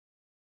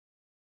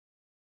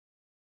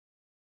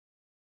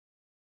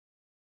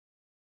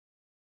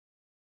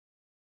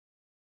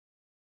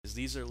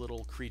because these are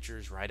little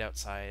creatures right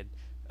outside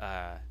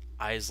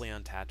Isley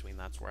on Tatooine.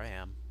 That's where I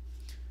am.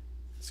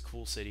 It's a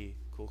cool city,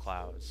 cool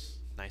clouds,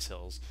 nice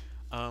hills.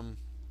 Um,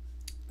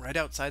 right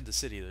outside the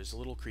city, there's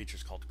little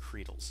creatures called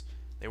Creedles.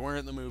 They weren't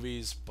in the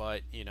movies,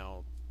 but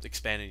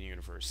expanded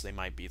universe, they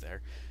might be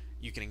there.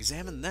 You can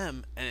examine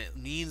them, and it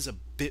means a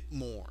bit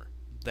more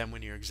than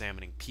when you're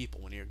examining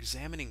people. When you're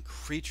examining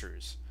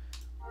creatures,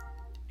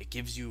 it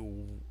gives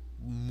you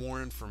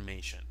more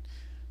information.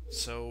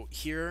 So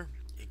here,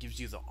 it gives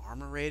you the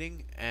armor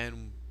rating,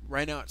 and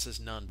right now it says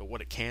none, but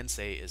what it can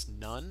say is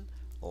none,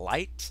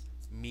 light,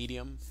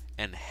 medium,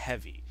 and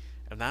heavy.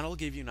 And that'll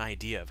give you an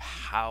idea of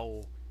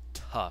how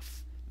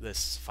tough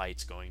this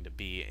fight's going to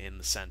be in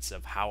the sense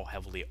of how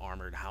heavily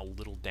armored, how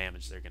little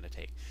damage they're going to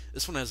take.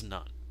 This one has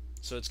none,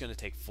 so it's going to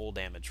take full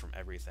damage from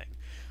everything.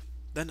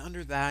 Then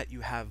under that,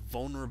 you have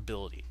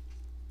vulnerability.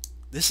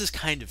 This is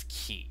kind of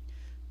key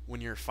when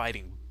you're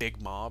fighting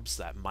big mobs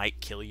that might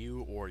kill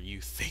you or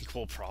you think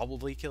will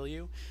probably kill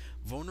you.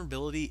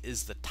 Vulnerability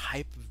is the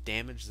type of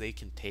damage they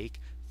can take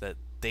that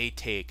they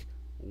take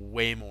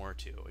way more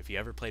to. If you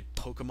ever played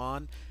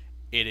Pokemon,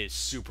 it is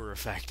super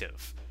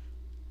effective.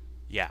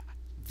 Yeah,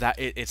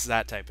 it's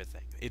that type of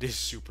thing. It is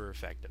super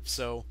effective.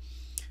 So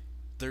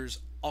there's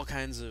all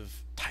kinds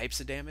of types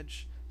of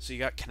damage. So you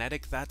got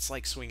kinetic, that's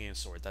like swinging a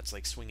sword. That's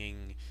like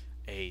swinging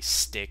a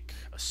stick,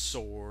 a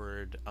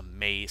sword, a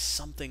mace,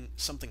 something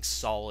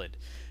solid.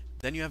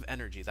 Then you have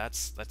energy.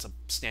 That's a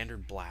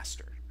standard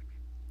blaster.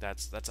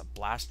 That's a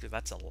blaster.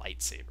 That's a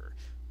lightsaber.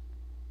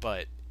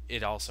 But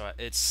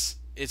it's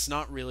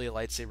not really a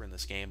lightsaber in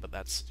this game, but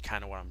that's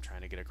kind of what I'm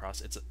trying to get across.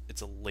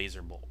 It's a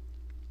laser bolt.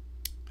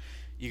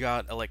 You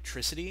got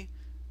electricity.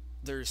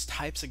 There's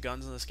types of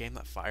guns in this game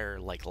that fire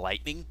like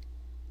lightning,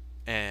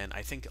 and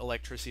I think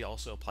electricity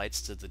also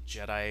applies to the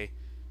Jedi,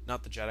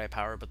 not the Jedi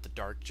power, but the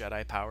dark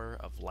Jedi power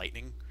of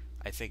lightning.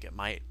 I think it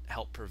might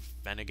help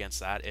prevent against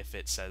that if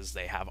it says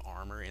they have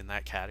armor in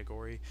that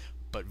category.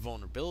 But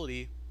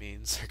vulnerability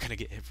means they're going to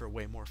get hit for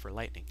way more for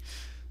lightning.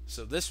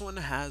 So this one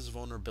has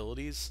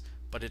vulnerabilities,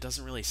 but it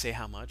doesn't really say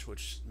how much,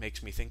 which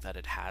makes me think that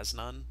it has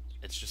none.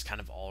 It's just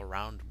kind of all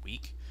around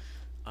weak.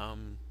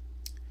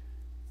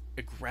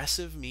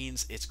 Aggressive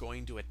means it's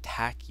going to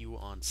attack you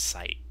on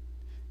sight.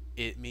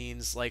 It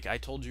means, like I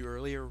told you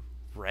earlier,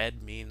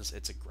 red means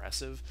it's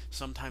aggressive.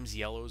 Sometimes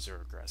yellows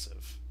are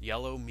aggressive.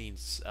 Yellow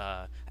means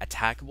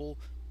attackable,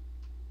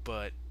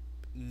 but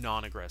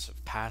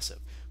non-aggressive, passive.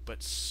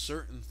 But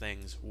certain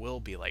things will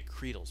be like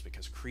Creedles,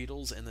 because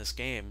Creedles in this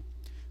game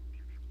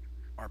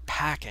are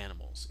pack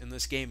animals. In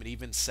this game, it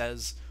even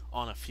says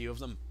on a few of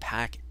them,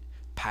 pack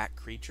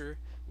creature,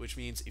 which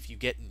means if you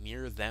get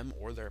near them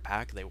or their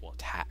pack, they will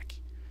attack.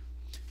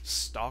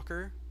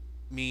 Stalker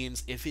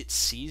means if it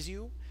sees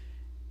you,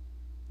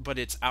 but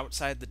it's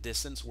outside the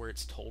distance where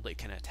it's told it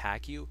can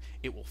attack you,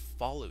 it will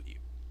follow you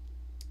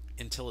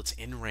until it's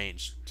in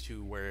range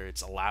to where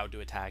it's allowed to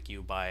attack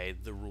you by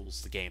the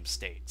rules the game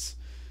states.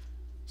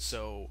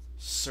 So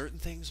certain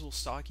things will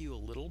stalk you a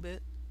little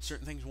bit,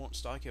 certain things won't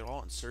stalk you at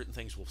all, and certain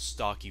things will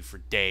stalk you for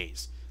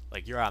days.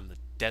 Like you're on the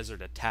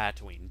desert of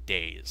Tatooine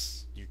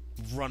days. You're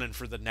running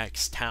for the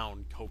next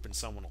town hoping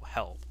someone will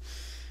help.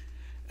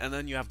 And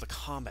then you have the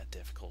combat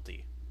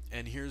difficulty.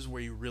 And here's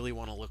where you really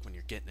want to look when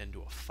you're getting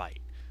into a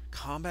fight.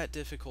 Combat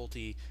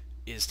difficulty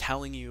is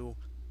telling you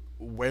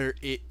where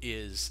it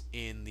is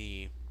in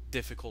the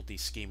difficulty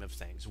scheme of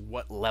things,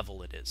 what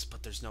level it is,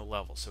 but there's no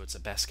level, so it's a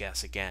best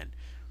guess again.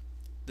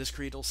 This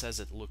Creedle says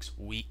it looks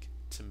weak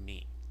to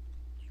me.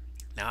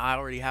 Now, I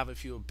already have a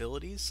few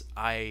abilities.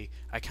 I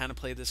kind of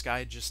play this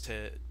guy just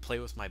to play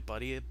with my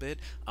buddy a bit.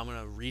 I'm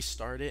going to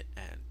restart it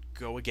and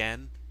go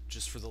again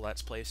just for the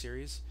Let's Play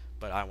series,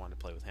 but I want to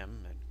play with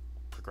him and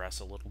progress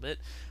a little bit.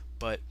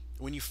 But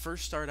when you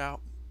first start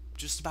out,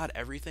 just about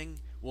everything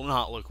will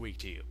not look weak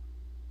to you.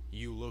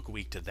 You look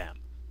weak to them.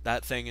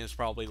 That thing is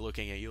probably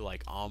looking at you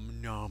like,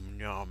 nom, nom,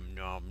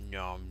 nom,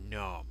 nom,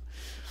 nom.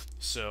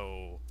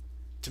 So,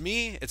 to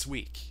me, it's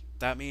weak.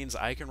 That means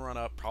I can run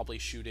up, probably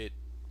shoot it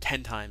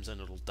 10 times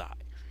and it'll die.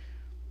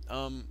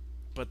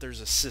 But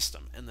there's a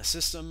system, and the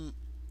system,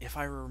 if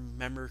I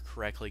remember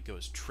correctly,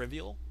 goes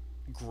trivial,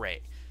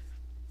 gray.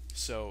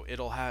 So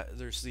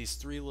there's these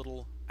 3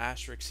 little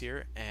asterisks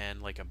here,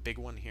 and like a big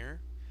one here,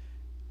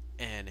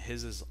 and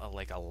his is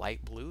like a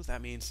light blue.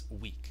 That means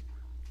weak.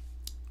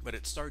 But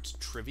it starts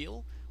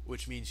trivial,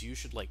 which means you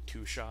should like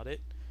 2-shot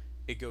it.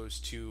 It goes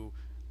to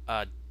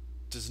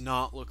does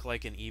not look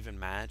like an even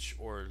match,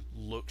 or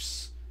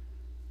looks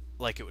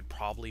like it would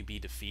probably be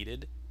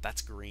defeated.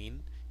 That's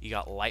green. You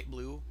got light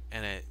blue,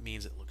 and it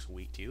means it looks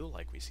weak to you,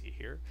 like we see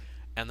here.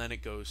 And then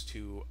it goes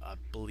to, I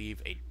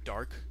believe, a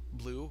dark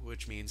blue,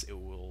 which means it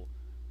will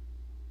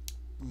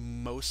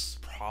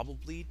most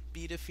probably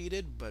be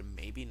defeated, but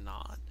maybe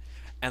not.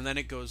 And then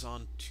it goes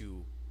on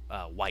to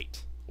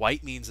white.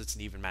 White means it's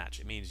an even match.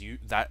 It means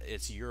that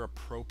it's your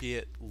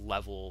appropriate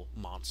level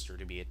monster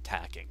to be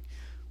attacking.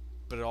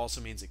 But it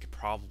also means it could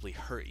probably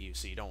hurt you,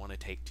 so you don't want to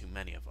take too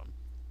many of them.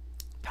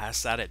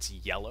 Past that, it's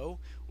yellow,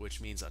 which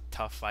means a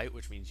tough fight,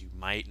 which means you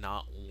might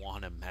not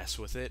want to mess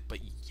with it,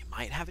 but you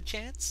might have a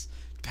chance.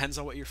 Depends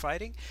on what you're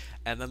fighting.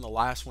 And then the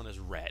last one is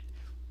red.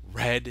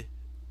 Red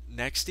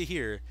next to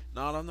here,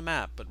 not on the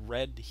map, but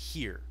red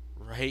here,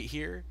 right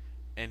here,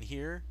 and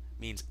here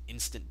means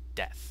instant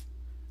death.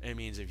 It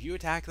means if you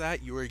attack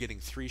that, you are getting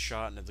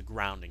 3-shot into the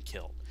ground and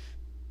killed.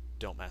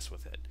 Don't mess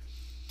with it.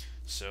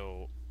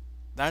 So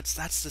that's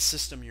the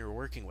system you're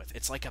working with.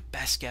 It's like a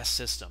best guess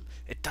system.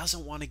 It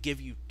doesn't want to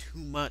give you too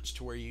much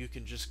to where you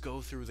can just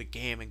go through the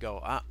game and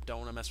go, don't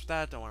want to mess with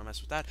that, don't want to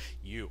mess with that.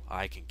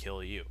 I can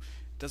kill you.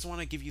 It doesn't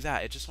want to give you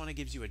that. It just want to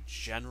give you a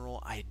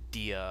general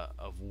idea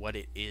of what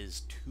it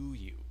is to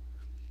you.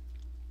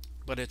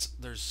 But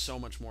there's so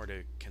much more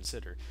to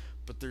consider.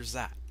 But there's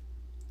that.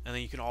 And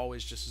then you can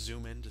always just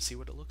zoom in to see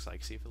what it looks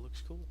like, see if it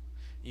looks cool.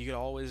 You can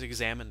always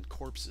examine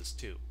corpses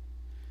too.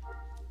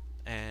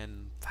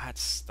 And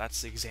that's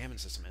the examine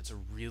system. It's a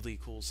really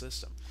cool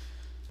system.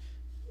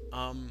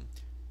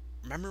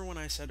 Remember when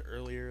I said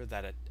earlier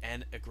that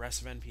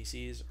aggressive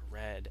NPCs are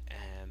red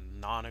and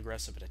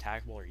non-aggressive but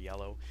attackable are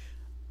yellow?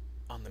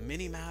 On the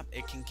mini-map,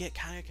 it can get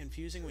kind of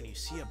confusing when you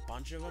see a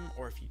bunch of them,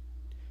 or if you...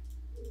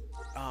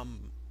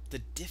 the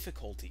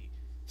difficulty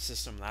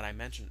system that I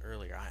mentioned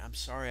earlier, I'm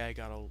sorry I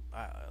got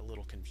a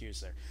little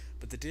confused there,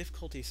 but the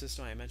difficulty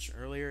system I mentioned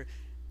earlier,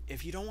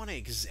 if you don't want to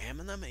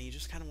examine them and you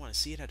just kind of want to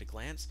see it at a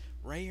glance,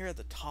 right here at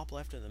the top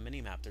left of the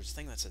minimap, there's a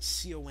thing that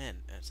says CON,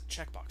 and it's a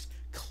checkbox.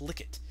 Click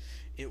it.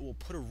 It will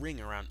put a ring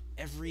around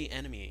every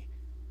enemy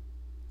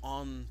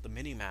on the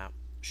minimap,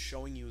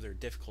 showing you their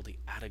difficulty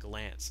at a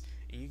glance.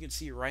 And you can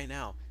see right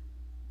now,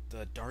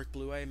 the dark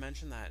blue I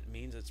mentioned, that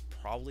means it's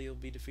probably will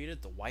be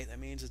defeated. The white, that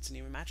means it's an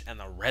even match. And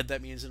the red,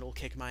 that means it'll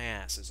kick my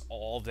ass, is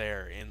all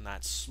there in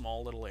that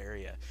small little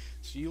area.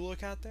 So you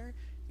look out there,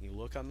 you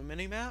look on the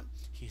minimap,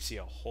 you see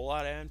a whole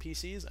lot of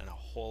NPCs and a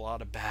whole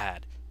lot of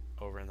bad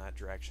over in that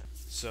direction.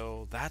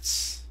 So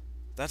that's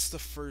the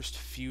first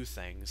few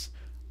things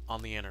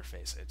on the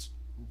interface. It's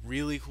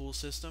really cool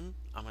system.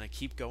 I'm going to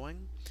keep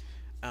going.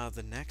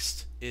 The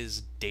next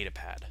is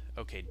datapad.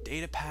 Okay,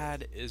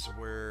 datapad is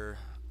where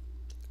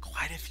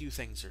quite a few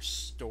things are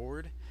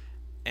stored,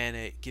 and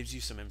it gives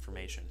you some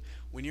information.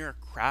 When you're a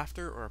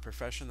crafter or a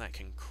profession that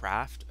can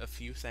craft a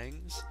few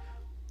things,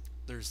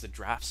 there's the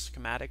draft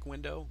schematic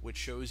window, which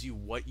shows you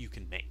what you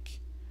can make.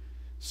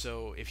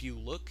 So if you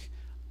look,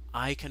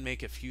 I can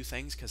make a few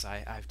things because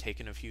I've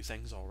taken a few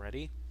things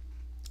already.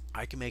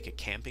 I can make a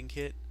camping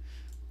kit,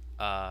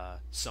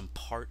 some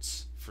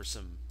parts for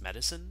some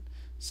medicine,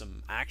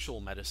 some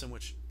actual medicine,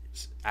 which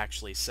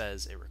actually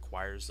says it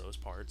requires those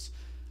parts,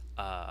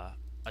 a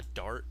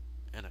dart,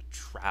 and a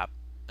trap,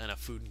 and a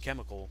food and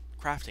chemical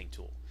crafting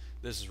tool.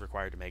 This is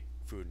required to make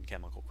food and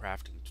chemical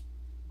crafting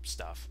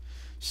stuff.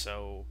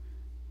 So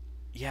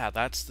yeah,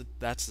 that's the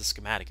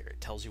schematic area.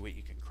 It tells you what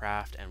you can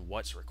craft and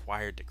what's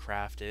required to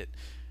craft it.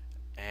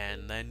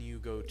 And then you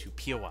go to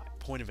POI,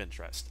 point of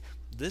interest.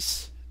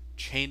 This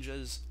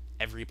changes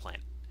every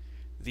planet.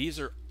 These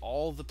are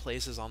all the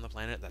places on the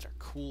planet that are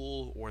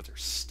cool, or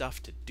there's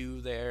stuff to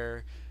do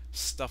there,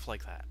 stuff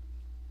like that.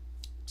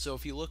 So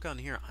if you look on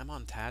here, I'm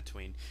on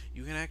Tatooine,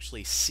 you can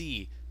actually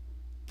see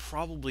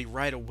probably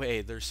right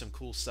away there's some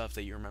cool stuff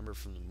that you remember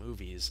from the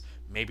movies,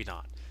 maybe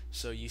not.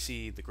 So you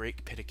see the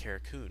Great Pit of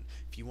Carricoon.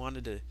 If you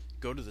wanted to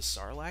go to the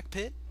Sarlacc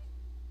pit,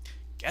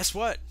 guess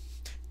what?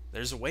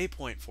 There's a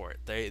waypoint for it.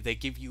 They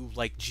give you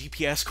like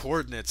GPS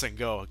coordinates and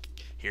go,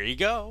 here you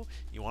go.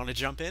 You want to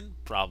jump in?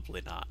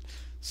 Probably not.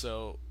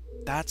 So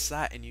that's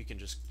that, and you can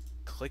just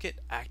click it,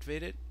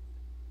 activate it,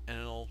 and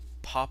it'll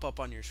pop up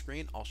on your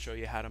screen. I'll show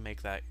you how to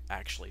make that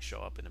actually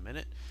show up in a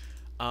minute.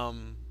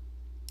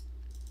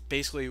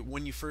 Basically,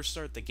 when you first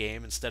start the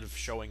game, instead of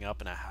showing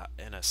up in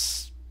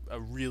a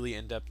really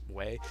in-depth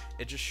way,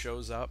 it just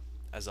shows up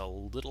as a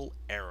little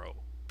arrow.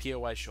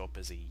 POI show up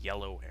as a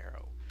yellow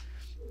arrow,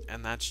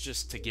 and that's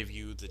just to give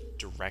you the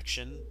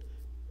direction.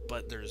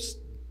 But there's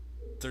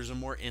a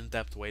more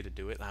in-depth way to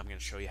do it that I'm going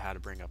to show you how to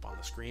bring up on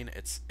the screen.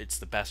 It's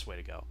the best way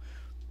to go.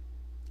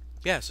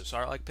 Yeah, so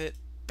Sarlacc pit,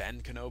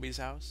 Ben Kenobi's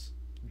house,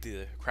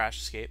 the crash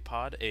escape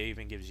pod. It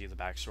even gives you the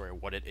backstory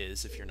of what it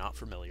is if you're not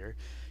familiar,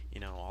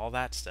 all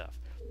that stuff.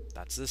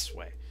 That's this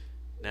way.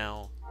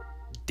 Now,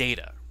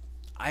 data.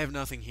 I have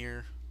nothing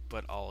here,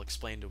 but I'll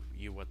explain to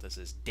you what this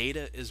is.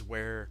 Data is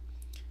where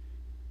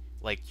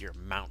like your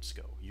mounts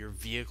go, your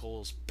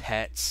vehicles,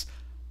 pets,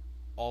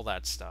 all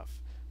that stuff.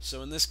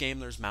 So in this game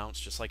there's mounts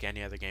just like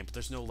any other game, but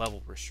there's no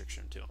level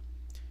restriction to them.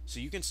 So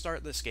you can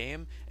start this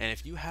game, and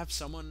if you have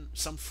some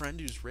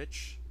friend who's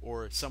rich,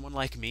 or someone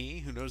like me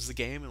who knows the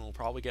game and will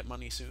probably get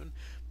money soon,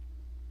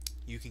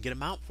 you can get a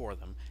mount for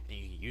them, and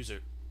you can use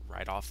it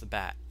right off the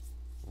bat.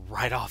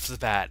 Right off the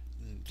bat.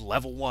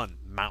 Level 1,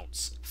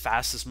 mounts.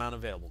 Fastest mount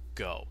available.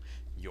 Go.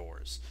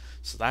 Yours.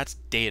 So that's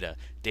data.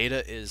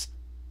 Data is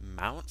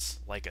mounts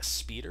like a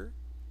speeder,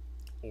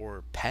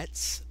 or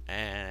pets,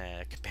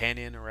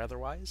 companion or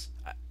otherwise.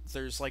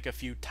 There's like a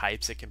few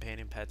types of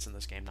companion pets in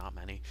this game, not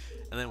many.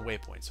 And then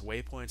waypoints.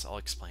 Waypoints I'll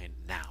explain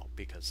now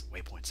because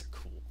waypoints are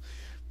cool.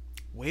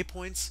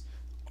 Waypoints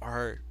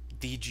are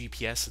the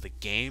GPS of the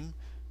game.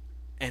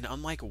 And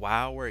unlike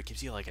WoW, where it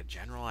gives you like a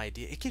general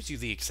idea, it gives you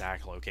the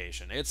exact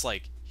location. It's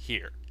like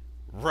here,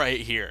 right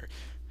here.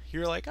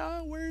 You're like,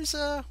 oh, where's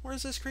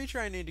this creature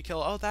I need to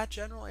kill? Oh, that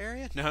general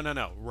area? No, no,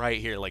 no, right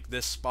here, like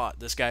this spot.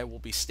 This guy will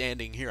be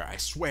standing here, I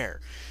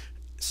swear.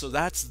 So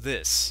that's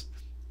this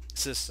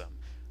system.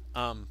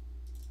 I'm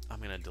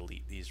gonna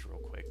delete these real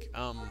quick.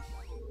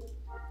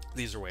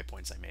 These are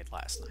waypoints I made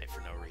last night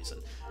for no reason.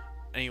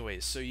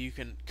 Anyways, so you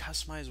can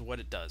customize what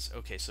it does.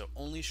 Okay, so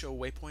only show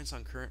waypoints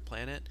on current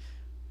planet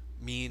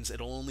means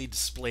it'll only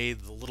display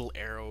the little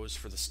arrows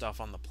for the stuff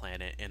on the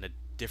planet in a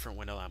different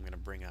window that I'm going to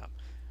bring up,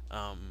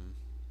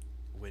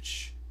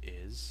 which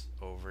is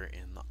over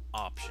in the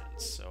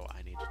options. So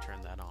I need to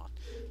turn that on.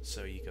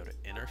 So you go to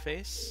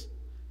interface,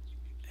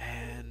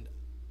 and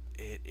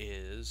it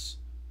is,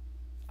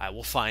 I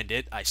will find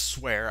it, I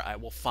swear I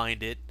will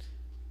find it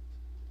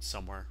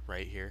somewhere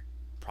right here,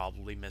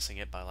 probably missing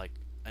it by like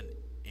an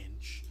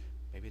inch.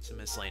 Maybe it's a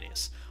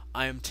miscellaneous.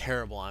 I am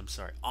terrible, I'm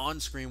sorry.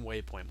 On-screen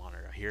waypoint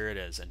monitor. Here it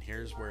is, and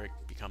here's where it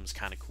becomes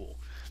kind of cool.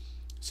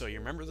 So you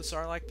remember the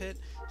Sarlacc pit?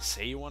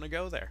 Say you want to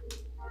go there.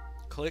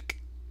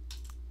 Click,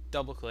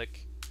 double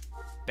click,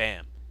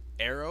 bam.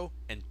 Arrow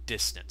and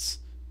distance.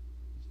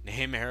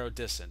 Name arrow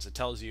distance. It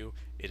tells you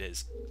it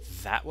is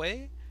that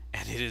way,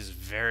 and it is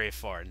very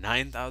far.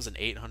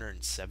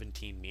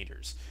 9,817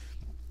 meters.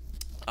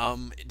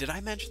 Did I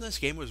mention this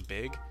game was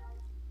big?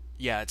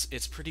 Yeah,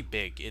 it's pretty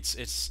big.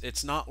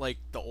 It's not like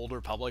the Old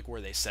Republic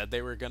where they said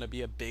they were gonna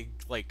be a big,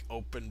 like,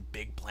 open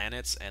big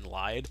planets and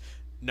lied.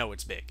 No,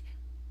 it's big.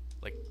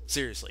 Like,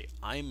 seriously,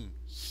 I'm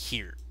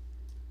here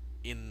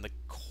in the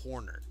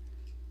corner,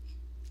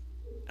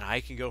 and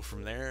I can go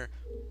from there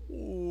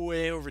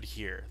way over to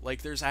here.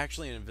 Like, there's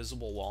actually an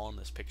invisible wall in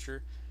this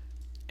picture,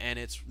 and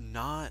it's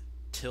not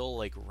till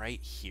like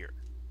right here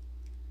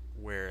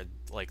where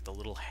like the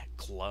little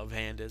glove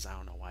hand is. I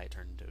don't know why it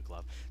turned into a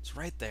glove. It's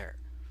right there.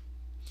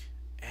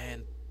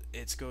 And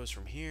it goes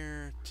from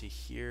here to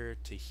here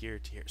to here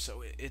to here.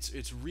 So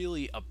it's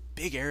really a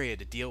big area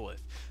to deal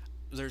with.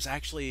 There's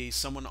actually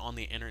someone on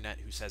the internet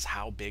who says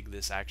how big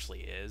this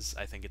actually is.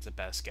 I think it's a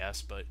best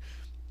guess, but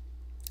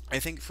I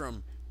think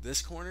from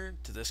this corner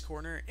to this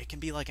corner, it can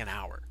be like an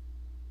hour.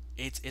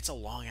 It's a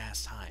long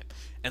ass time.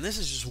 And this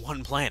is just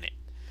one planet.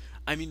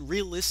 I mean,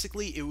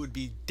 realistically, it would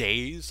be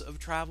days of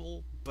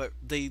travel, but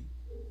they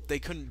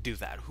couldn't do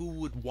that. Who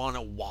would want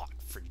to walk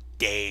for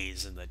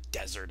days in the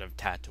desert of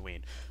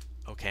Tatooine?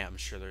 Okay, I'm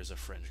sure there's a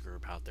fringe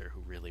group out there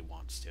who really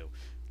wants to.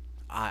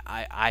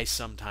 I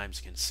sometimes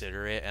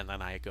consider it, and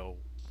then I go,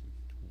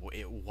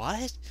 wait,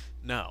 what?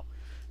 No.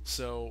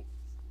 So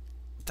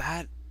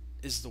that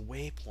is the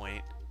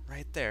waypoint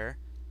right there.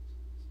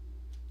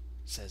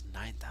 It says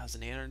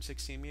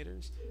 9,816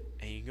 meters,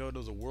 and you can go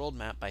to the world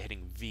map by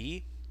hitting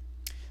V,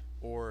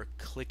 or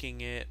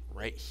clicking it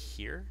right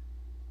here,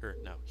 or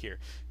no, here,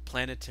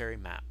 planetary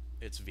map.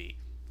 It's V,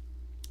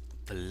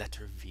 the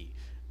letter V.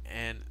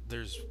 And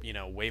there's, you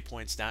know,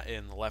 waypoints down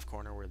in the left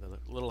corner where the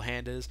little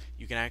hand is.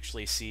 You can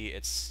actually see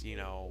it's, you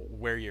know,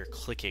 where you're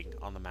clicking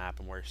on the map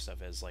and where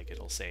stuff is. Like,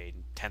 it'll say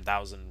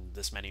 10,000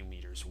 this many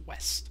meters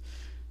west.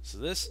 So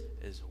this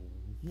is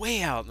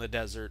way out in the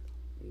desert,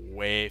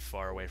 way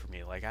far away from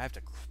me. Like, I have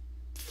to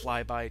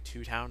fly by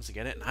 2 towns to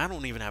get it, and I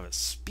don't even have a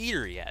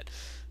speeder yet.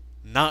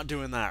 Not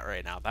doing that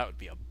right now. That would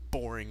be a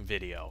boring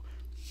video.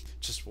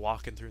 Just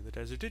walking through the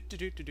desert.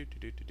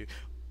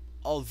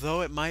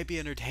 Although it might be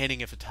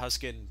entertaining if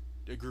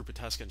a group of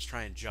Tuscans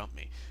try and jump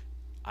me,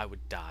 I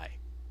would die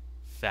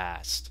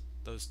fast.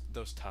 Those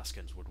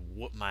Tuscans would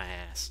whoop my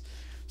ass.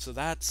 So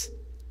that's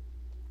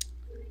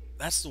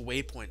the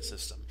waypoint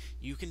system.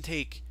 You can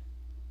take.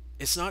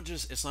 It's not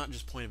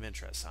just point of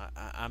interest.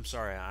 I'm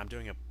sorry. I'm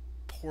doing a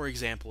poor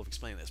example of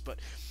explaining this, but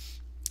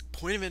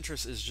point of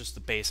interest is just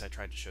the base I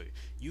tried to show you.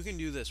 You can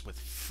do this with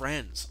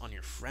friends on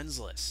your friends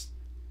list.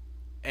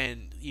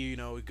 And, you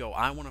know, go,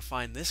 I want to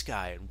find this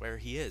guy and where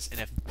he is. And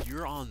if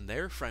you're on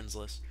their friends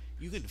list,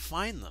 you can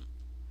find them.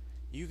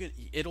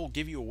 It'll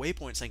give you a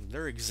waypoint saying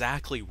they're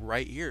exactly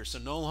right here. So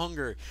no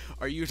longer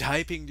are you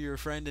typing to your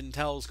friend in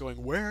tells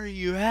going, where are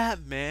you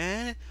at,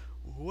 man?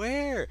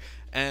 Where?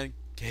 And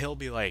he'll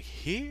be like,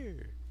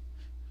 here.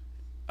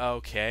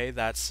 Okay,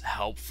 that's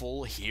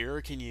helpful. Here,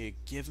 can you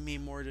give me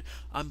more?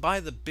 I'm by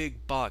the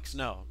big box.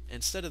 No,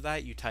 instead of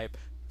that, you type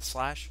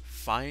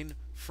 /find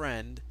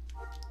friend,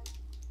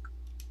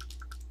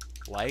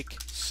 like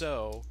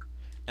so,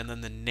 and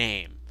then the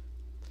name.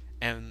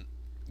 And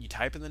you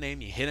type in the name,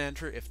 you hit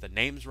enter. If the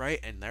name's right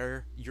and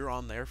you're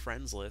on their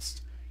friends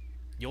list,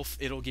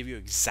 it'll give you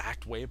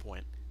exact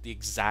waypoint, the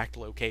exact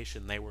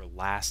location they were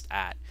last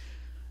at.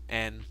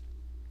 And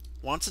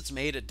once it's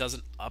made, it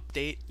doesn't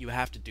update. You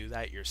have to do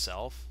that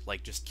yourself.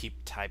 Like, just keep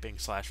typing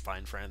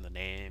 /find friend, the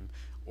name,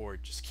 or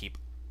just keep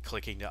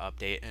clicking to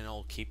update, and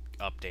it'll keep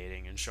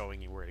updating and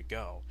showing you where to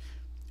go.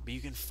 But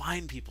you can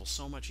find people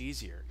so much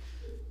easier.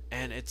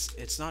 And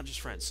it's not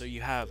just friends. So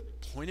you have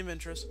point of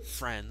interest,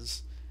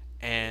 friends,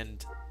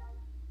 and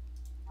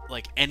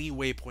like any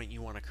waypoint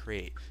you want to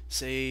create.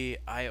 Say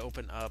I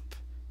open up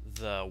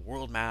the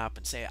world map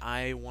and say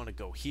I want to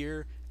go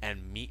here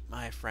and meet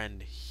my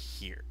friend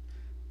here.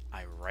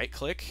 I right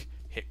click,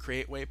 hit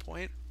create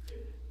waypoint,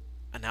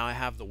 and now I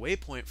have the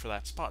waypoint for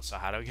that spot. So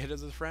how do I get to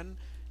the friend?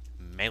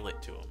 Mail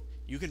it to him.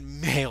 You can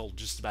mail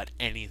just about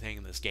anything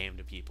in this game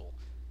to people.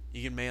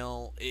 You can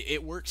mail,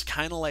 it works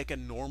kind of like a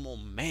normal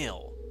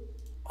mail.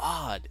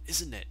 Odd,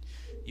 isn't it?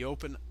 You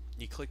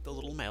click the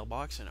little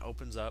mailbox and it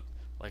opens up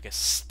like a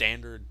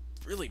standard,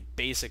 really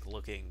basic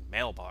looking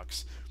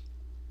mailbox.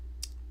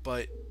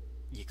 But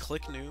you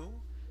click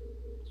new,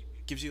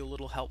 gives you a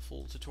little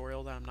helpful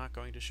tutorial that I'm not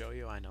going to show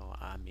you. I know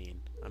I'm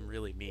mean. I'm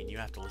really mean. You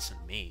have to listen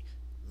to me.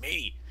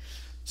 Me!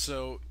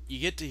 So you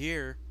get to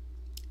here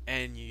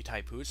and you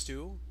type who it's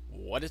to,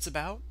 what it's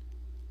about,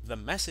 the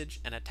message,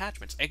 and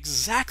attachments.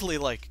 Exactly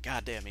like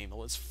goddamn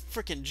email. It's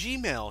freaking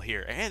Gmail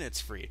here, and it's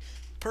free.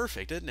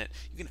 Perfect, isn't it?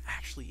 You can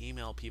actually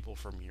email people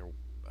from your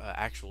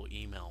actual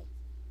email,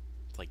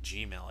 like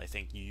Gmail. I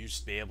think you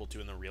used to be able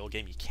to in the real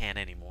game. You can't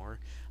anymore.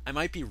 I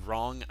might be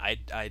wrong.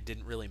 I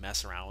didn't really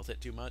mess around with it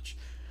too much,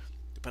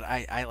 but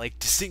I like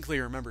distinctly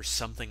remember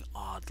something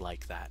odd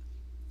like that.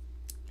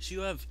 So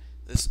you have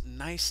this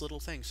nice little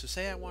thing. So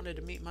say I wanted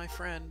to meet my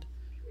friend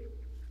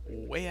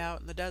way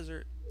out in the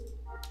desert.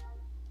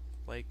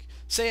 Like,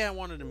 say I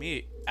wanted to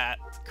meet at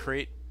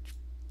Great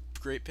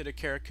Pit of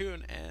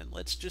Karakoon, and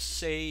let's just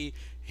say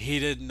he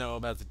didn't know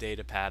about the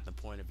data pad and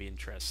the point of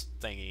interest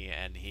thingy,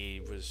 and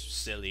he was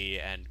silly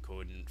and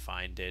couldn't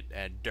find it,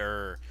 and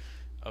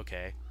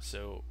Okay,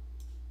 so...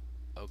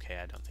 Okay,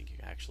 I don't think you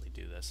can actually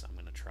do this. I'm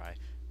gonna try.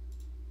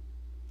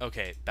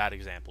 Okay, bad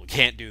example.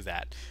 Can't do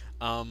that.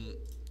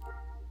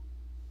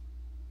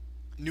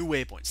 New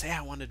waypoint. Say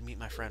I wanted to meet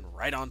my friend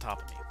right on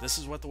top of me. This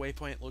is what the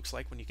waypoint looks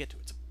like when you get to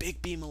it. It's a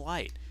big beam of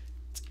light.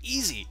 It's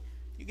easy.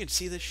 You can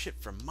see this shit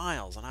for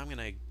miles, and I'm going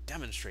to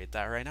demonstrate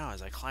that right now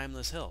as I climb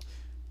this hill.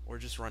 Or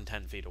just run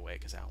 10 feet away,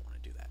 because I don't want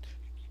to do that.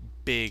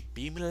 Big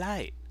beam of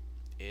light.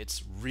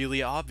 It's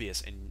really obvious,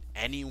 and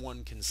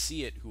anyone can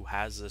see it who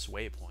has this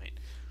waypoint.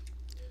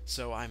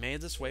 So I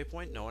made this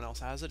waypoint. No one else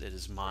has it. It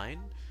is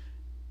mine.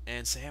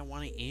 And say I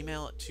want to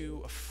email it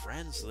to a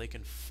friend so they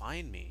can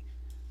find me.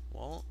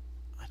 Well,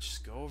 I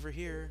just go over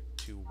here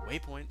to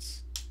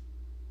waypoints.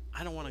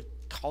 I don't want to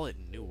call it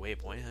new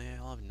waypoint.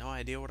 I'll have no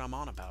idea what I'm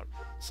on about.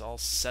 So I'll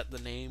set the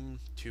name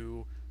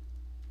to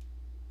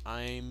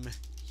I'm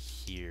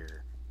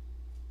here.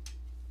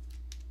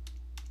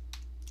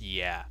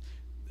 Yeah,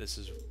 that's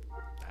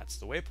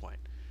the waypoint.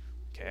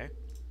 Okay,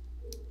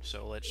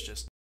 so let's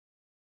just